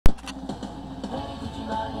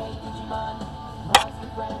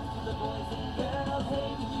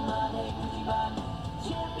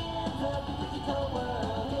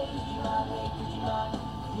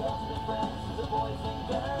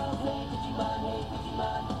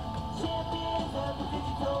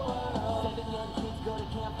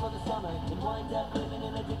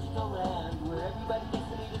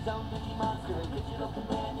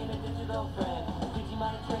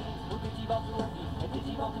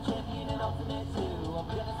champion and ultimate too. I'm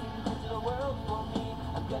gonna save the digital world for me.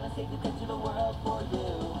 I'm gonna save the digital world for you.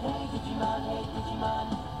 Hey Digimon,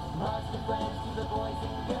 monster friends to the boys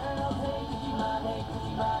and girls. Hey Digimon,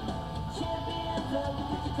 champions of the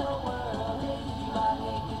digital world. Hey Digimon,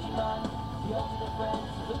 the ultimate friends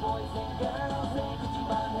to the boys and girls. Hey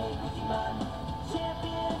Digimon,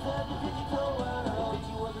 champions of the digital world. The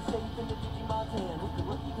world is safe in the Digimon's hand. With the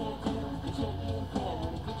work you can't do, the champion can.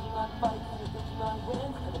 When the Digimon fights and the Digimon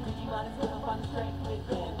wins, and the Digimon is gonna find the strength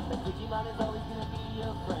within. The Digimon is always gonna be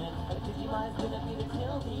your friend. And the Digimon is gonna be there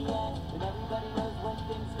till the end. And everybody knows when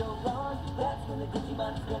things go wrong, that's when the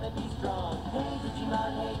Digimon is gonna be strong. Hey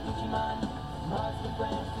Digimon, monster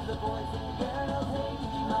friends to the boys and girls. Hey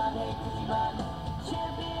Digimon,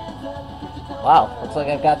 champions of the digital world. Wow, looks like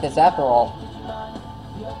I've got this after all. The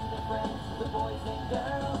ultimate friends to the boys and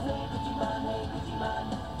girls. Hey Digimon,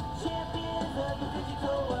 champions of the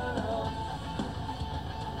digital world.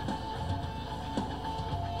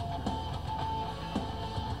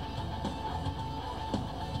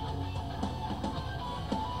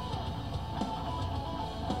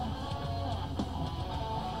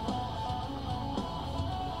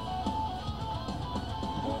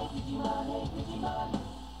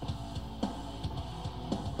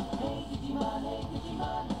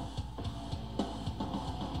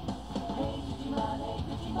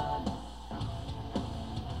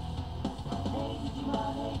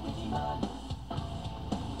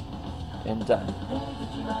 And done.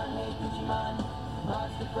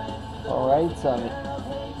 Alright,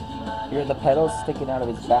 here are the pedals sticking out of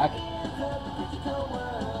his back.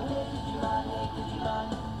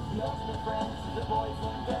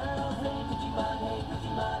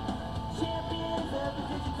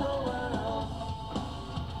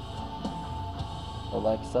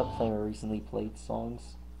 Alexa, play my recently played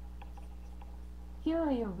songs. Here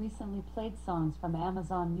are your recently played songs from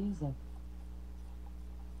Amazon Music.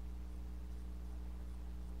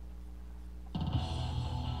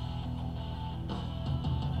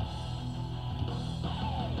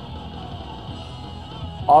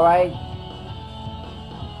 Alright.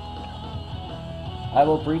 I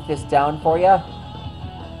will brief this down for you.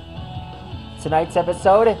 Tonight's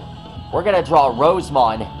episode, we're gonna draw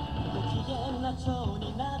Rosemon.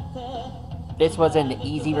 This was an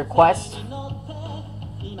easy request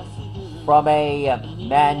from a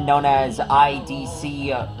man known as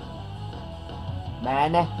IDC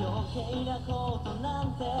Man,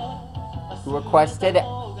 who requested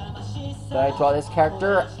that I draw this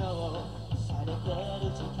character.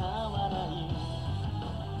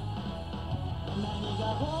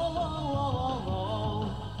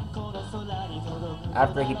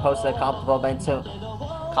 After he posted a complimentary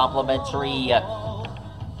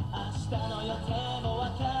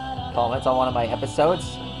comments on one of my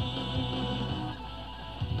episodes.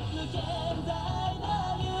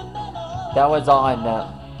 That was on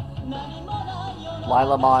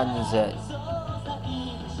Lilamon's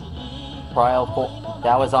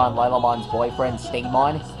that was on Lilamon's boyfriend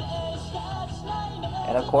Stamon.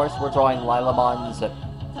 And of course we're drawing Lilamon's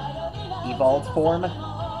evolved form.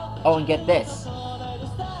 Oh, and get this.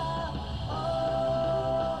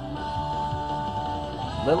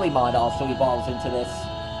 Lilymon also evolves into this.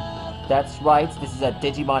 That's right, this is a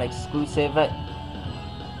Digimon exclusive.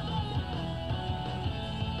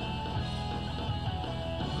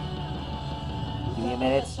 Give me a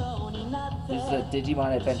minute. This is a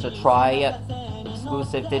Digimon Adventure Tri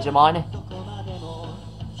exclusive Digimon.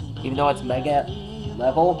 Even though it's Mega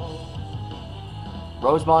level,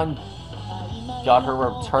 Rosemon got her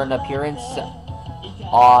return appearance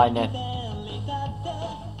on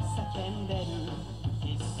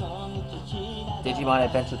Digimon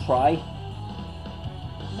Adventure Tri.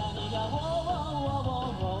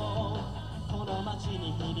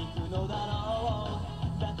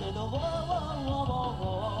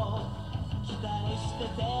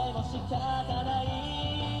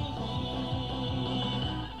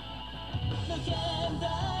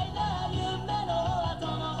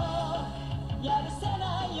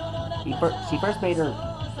 She first made her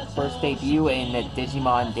first debut in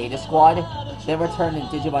Digimon Data Squad, then returned in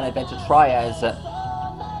Digimon Adventure Tri as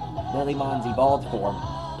Lilymon's evolved form.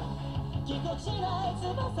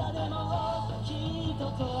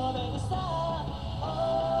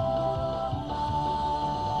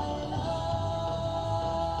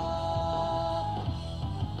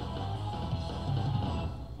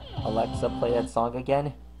 Alexa, play that song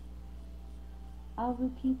again. I'll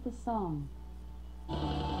repeat the song.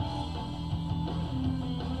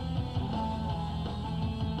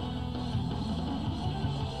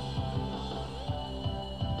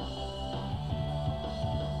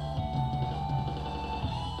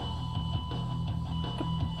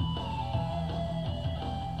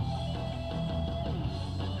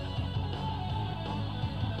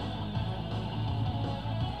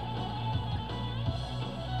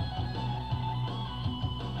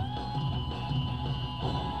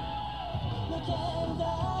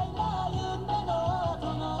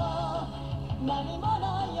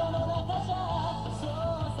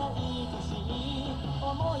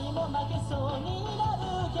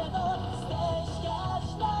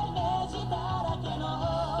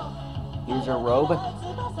 your robe.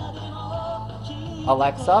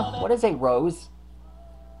 Alexa, what is a rose?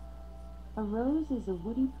 A rose is a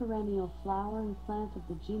woody perennial flowering plant of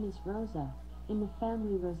the genus Rosa, in the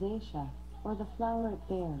family Rosaceae, or the flower it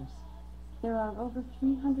bears. There are over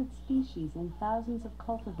 300 species and thousands of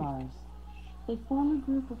cultivars. They form a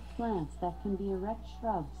group of plants that can be erect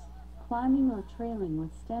shrubs, climbing or trailing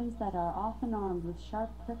with stems that are often armed with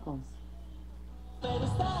sharp prickles.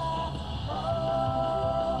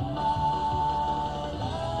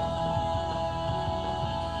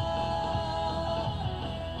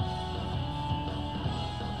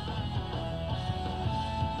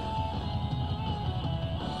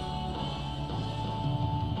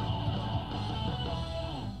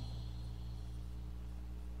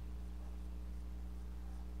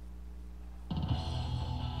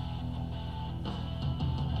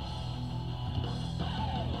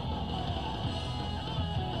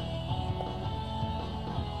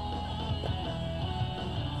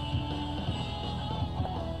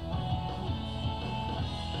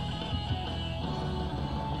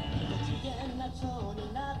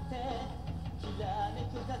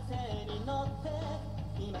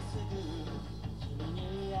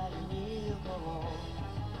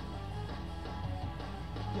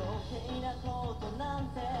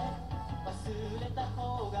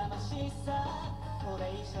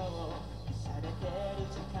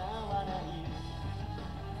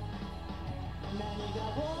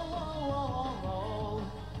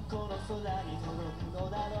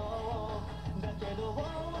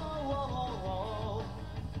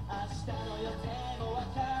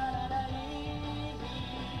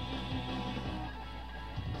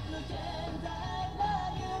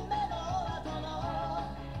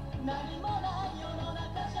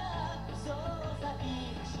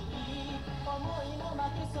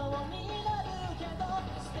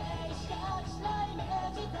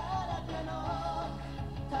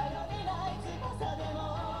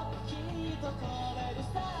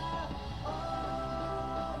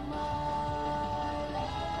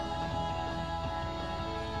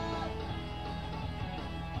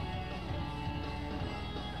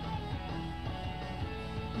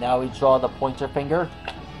 Now we draw the pointer finger.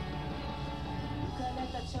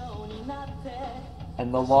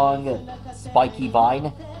 And the long, spiky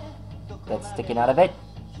vine that's sticking out of it.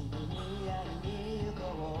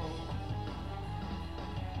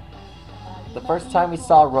 The first time we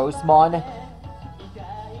saw Rosemon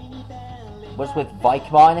was with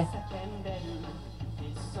Vikemon.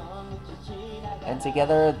 And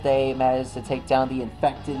together they managed to take down the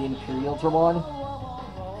infected Imperial Dramon.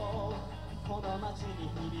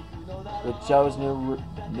 With Joe's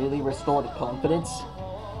newly restored confidence.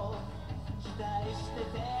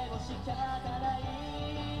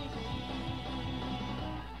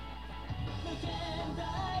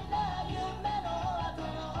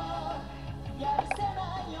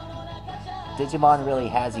 Digimon really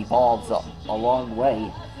has evolved a long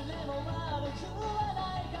way.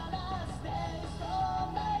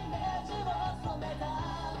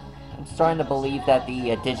 I'm starting to believe that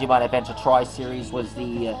the Digimon Adventure Tri-Series was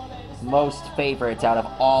the most favorite out of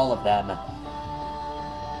all of them.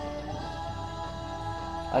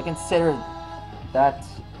 I consider that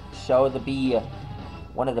show to be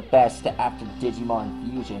one of the best after Digimon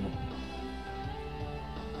Fusion.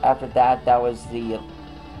 After that, that was the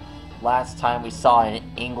last time we saw an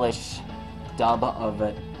English dub of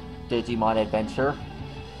a Digimon Adventure.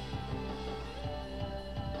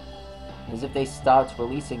 As if they stopped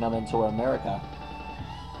releasing them into America.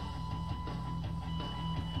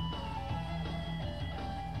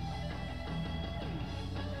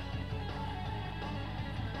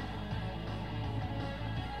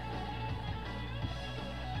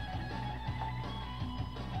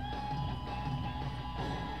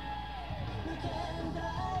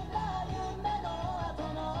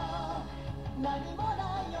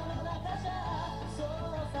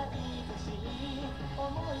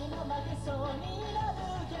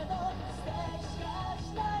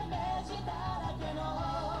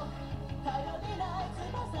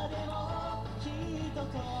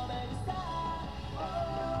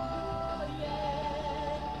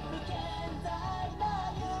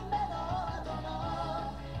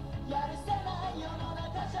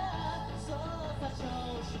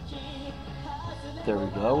 There we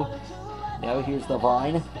go. Now here's the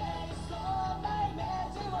vine.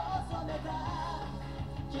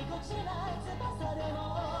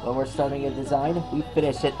 When we're starting a design, we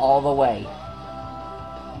finish it all the way.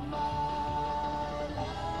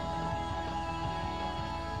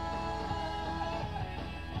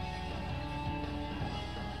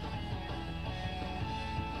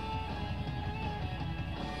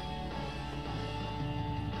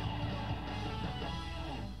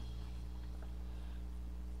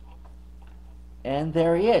 And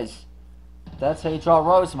there he is. That's how you draw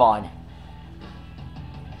Rosemon.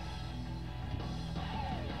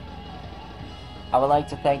 I would like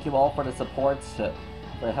to thank you all for the support,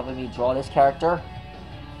 for helping me draw this character.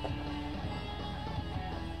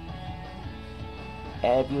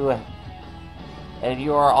 And if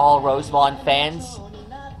you are all Rosemon fans,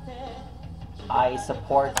 I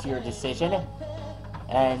support your decision.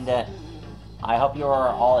 And I hope you are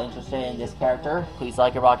all interested in this character. Please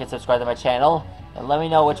like and rock and subscribe to my channel. And let me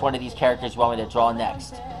know which one of these characters you want me to draw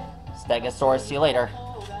next. Stegosaurus, see you later.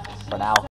 For now.